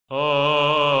Hey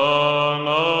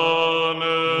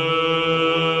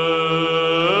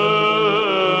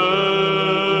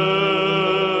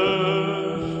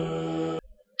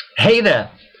there!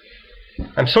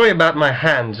 I'm sorry about my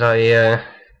hands. I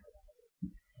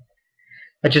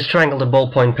just strangled a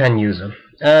ballpoint pen user.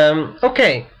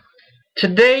 Okay.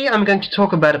 Today I'm going to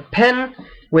talk about a pen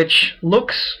which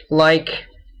looks like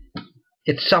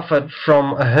it suffered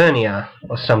from a hernia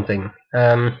or something.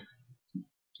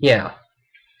 Yeah.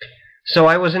 So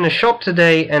I was in a shop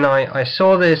today and I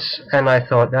saw this and I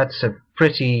thought, that's a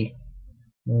pretty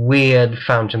weird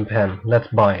fountain pen. Let's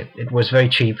buy it. It was very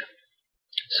cheap.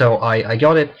 So I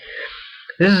got it.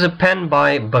 This is a pen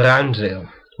by Bruynzeel,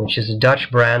 which is a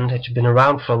Dutch brand. It's been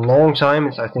around for a long time.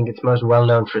 I think it's most well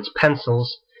known for its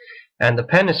pencils. And the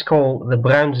pen is called the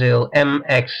Bruynzeel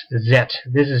MXZ.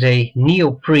 This is a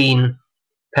neoprene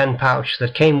pen pouch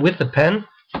that came with the pen.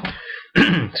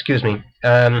 Excuse me.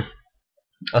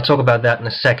 I'll talk about that in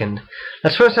a second.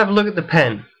 Let's first have a look at the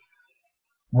pen.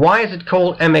 Why is it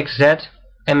called MXZ?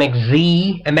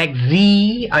 MXZ?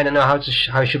 MXZ? I don't know how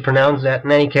I should pronounce that.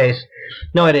 In any case,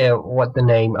 no idea what the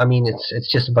name. I mean,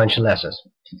 it's just a bunch of letters.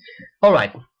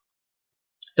 Alright.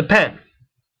 The pen.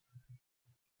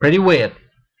 Pretty weird.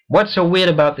 What's so weird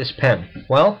about this pen?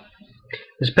 Well,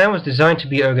 this pen was designed to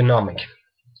be ergonomic.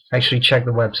 Actually, check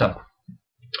the website.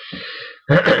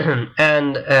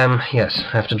 And, yes, I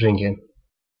have to drink it.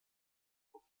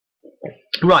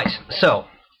 Right, so,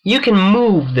 you can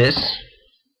move this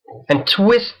and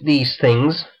twist these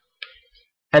things,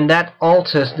 and that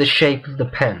alters the shape of the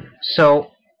pen. So,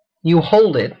 you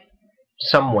hold it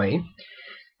some way.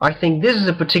 I think this is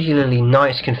a particularly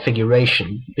nice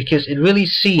configuration because it really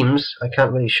seems, I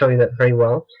can't really show you that very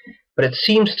well, but it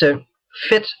seems to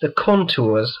fit the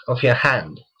contours of your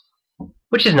hand,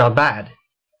 which is not bad.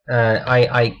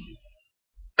 I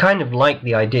kind of like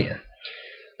the idea.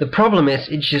 The problem is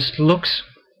it just looks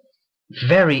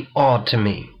very odd to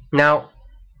me. Now,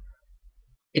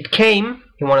 it came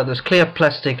in one of those clear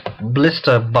plastic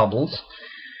blister bubbles,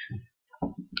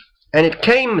 and it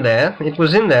came there, it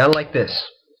was in there like this,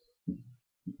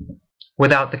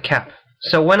 without the cap.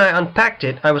 So when I unpacked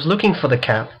it, I was looking for the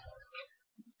cap.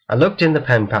 I looked in the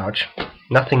pen pouch,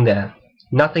 nothing there,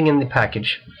 nothing in the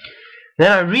package.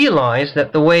 Then I realized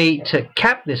that the way to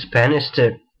cap this pen is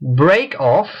to break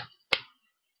off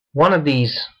one of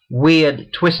these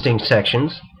weird twisting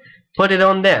sections, put it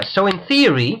on there. So in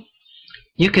theory,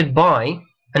 you could buy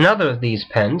another of these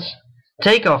pens,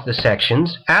 take off the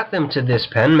sections, add them to this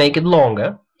pen, make it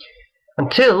longer,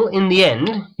 until in the end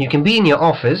you can be in your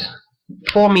office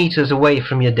 4 meters away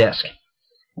from your desk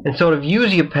and sort of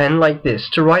use your pen like this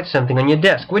to write something on your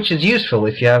desk, which is useful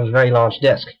if you have a very large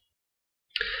desk.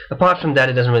 Apart from that,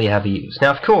 it doesn't really have a use.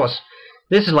 Now, of course,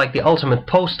 this is like the ultimate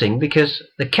posting because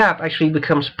the cap actually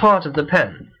becomes part of the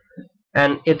pen,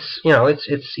 and it's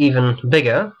even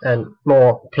bigger and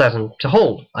more pleasant to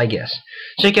hold, I guess.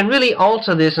 So you can really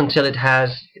alter this until it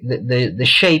has the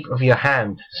shape of your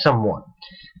hand somewhat,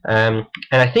 and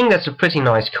I think that's a pretty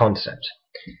nice concept.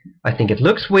 I think it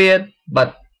looks weird,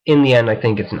 but in the end I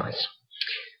think it's nice.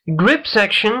 The grip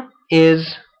section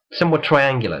is somewhat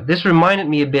triangular. This reminded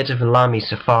me a bit of a Lamy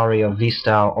Safari or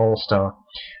Vista or All-Star.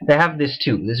 They have this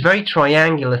too, this very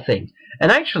triangular thing.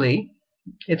 And actually,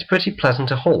 it's pretty pleasant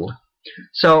to hold.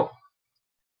 So,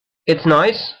 it's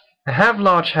nice. I have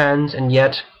large hands and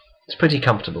yet it's pretty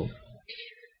comfortable.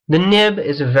 The nib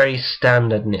is a very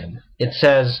standard nib. It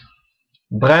says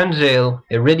Bruynzeel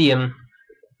Iridium,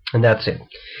 and that's it.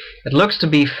 It looks to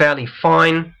be fairly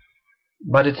fine,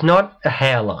 but it's not a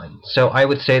hairline. So I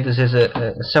would say this is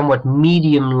a somewhat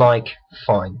medium-like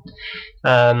fine.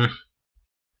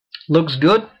 Looks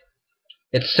good.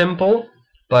 It's simple,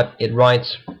 but it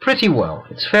writes pretty well.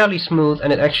 It's fairly smooth,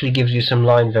 and it actually gives you some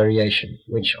line variation,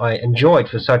 which I enjoyed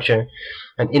for such an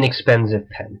inexpensive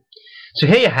pen. So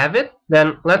here you have it.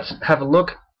 Then let's have a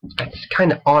look. It's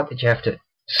kind of odd that you have to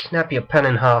snap your pen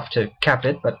in half to cap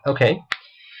it, but okay.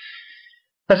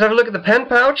 Let's have a look at the pen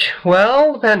pouch.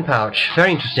 Well, the pen pouch,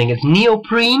 very interesting. It's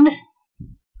neoprene,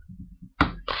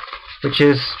 which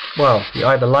is, well, you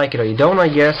either like it or you don't, I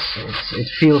guess. It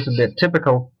feels a bit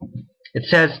typical. It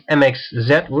says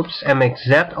MXZ, whoops,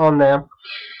 MXZ on there,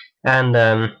 and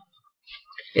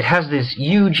it has this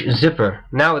huge zipper.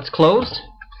 Now it's closed.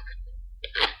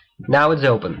 Now it's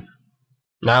open.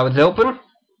 Now it's open.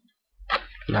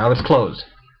 Now it's closed.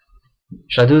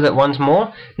 Shall I do that once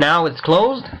more? Now it's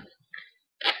closed.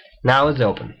 Now it's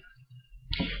open.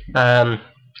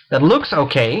 That looks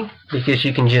okay because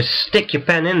you can just stick your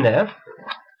pen in there.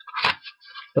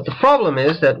 But the problem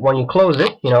is that when you close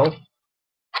it,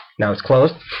 now it's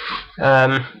closed,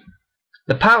 the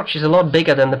the pouch is a lot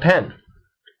bigger than the pen.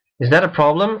 Is that a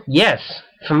problem? Yes,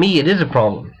 for me it is a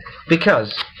problem,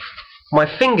 because my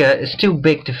finger is too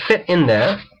big to fit in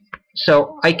there,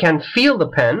 so I can feel the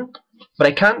pen, but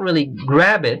I can't really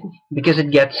grab it because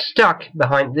it gets stuck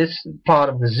behind this part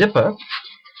of the zipper.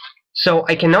 So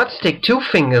I cannot stick 2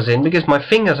 fingers in because my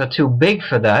fingers are too big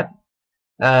for that.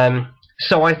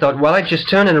 So I thought, well, I just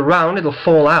turn it around, it'll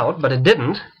fall out, but it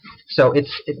didn't. So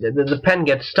the pen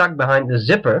gets stuck behind the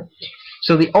zipper.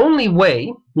 So the only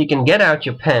way you can get out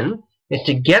your pen is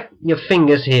to get your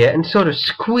fingers here and sort of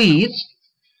squeeze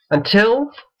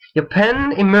until your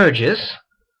pen emerges,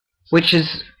 which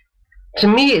is, to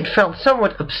me, it felt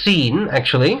somewhat obscene,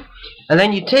 actually. And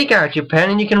then you take out your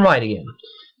pen and you can write again.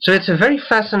 So it's a very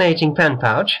fascinating pen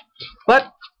pouch,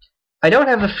 but I don't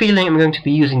have the feeling I'm going to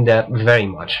be using that very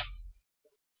much.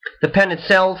 The pen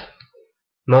itself,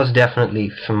 most definitely,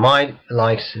 for my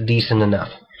likes, decent enough.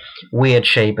 Weird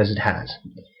shape as it has.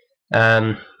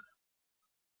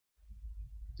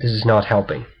 This is not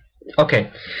helping.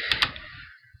 Okay.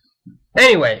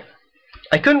 Anyway,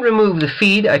 I couldn't remove the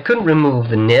feed, I couldn't remove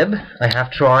the nib. I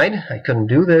have tried, I couldn't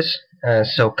do this.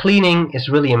 So cleaning is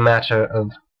really a matter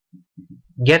of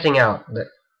getting out the...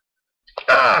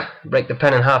 break the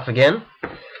pen in half again.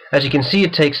 As you can see,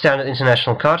 it takes standard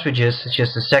international cartridges. It's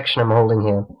just a section I'm holding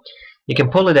here. You can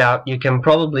pull it out. You can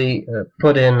probably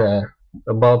put in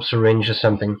a bulb syringe or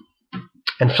something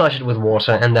and flush it with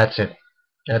water, and that's it.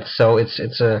 It's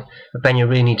a pen you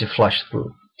really need to flush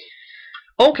through.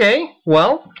 Okay,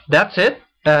 well, that's it.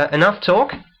 Enough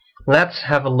talk. Let's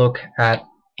have a look at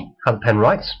how the pen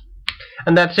writes.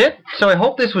 And that's it. So I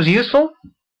hope this was useful.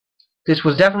 This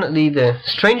was definitely the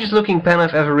strangest looking pen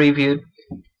I've ever reviewed.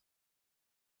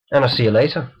 And I'll see you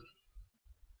later.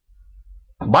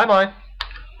 Bye bye.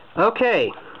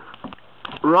 Okay.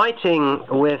 Writing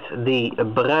with the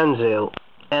Bruynzeel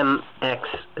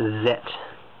MXZ.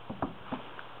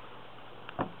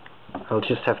 I'll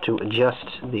just have to adjust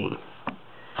the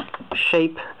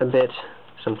shape a bit.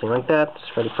 Something like that.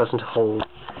 It's very pleasant to hold.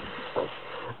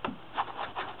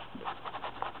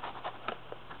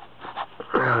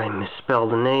 I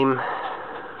misspelled the name.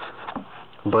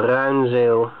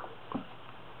 Bruynzeel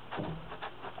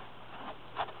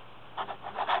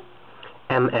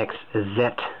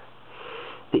MXZ.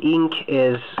 The ink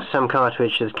is some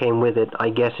cartridge that came with it. I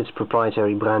guess it's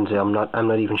proprietary Bruynzeel. I'm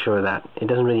not even sure of that. It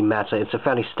doesn't really matter. It's a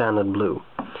fairly standard blue.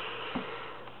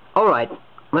 Alright,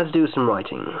 let's do some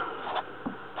writing.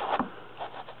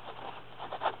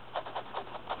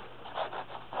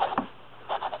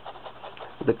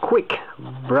 The quick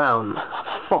brown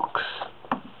fox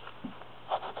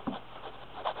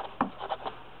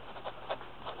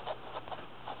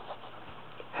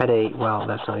had a, well,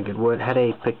 that's not a good word, had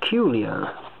a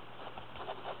peculiarly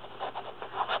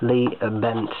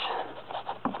bent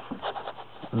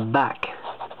back,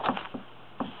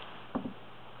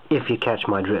 if you catch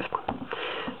my drift.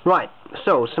 Right,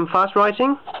 so some fast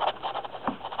writing.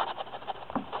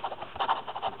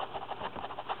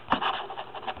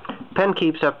 Pen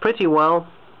keeps up pretty well.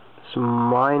 Some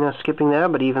minor skipping there,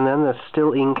 but even then there's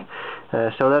still ink,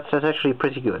 so that's actually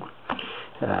pretty good.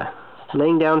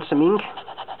 Laying down some ink.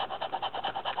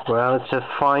 Well, it's a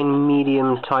fine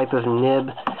medium type of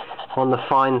nib, on the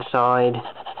fine side.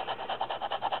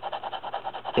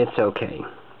 It's okay.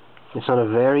 It's not a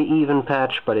very even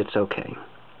patch, but it's okay.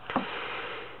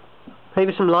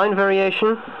 Maybe some line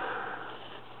variation.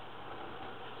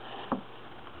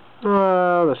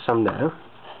 Well, there's some there.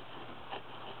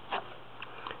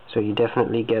 So you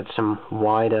definitely get some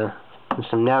wider and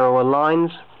some narrower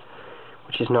lines,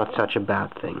 which is not such a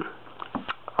bad thing.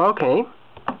 Okay.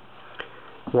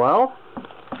 Well,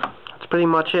 that's pretty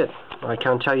much it. I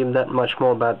can't tell you that much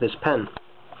more about this pen.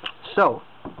 So,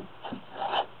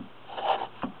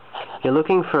 if you're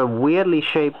looking for a weirdly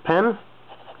shaped pen,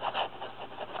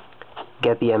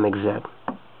 get the MXZ.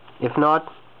 If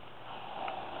not,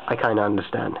 I kind of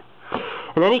understand.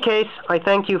 In any case, I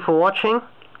thank you for watching,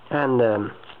 and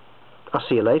I'll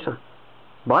see you later.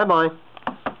 Bye bye.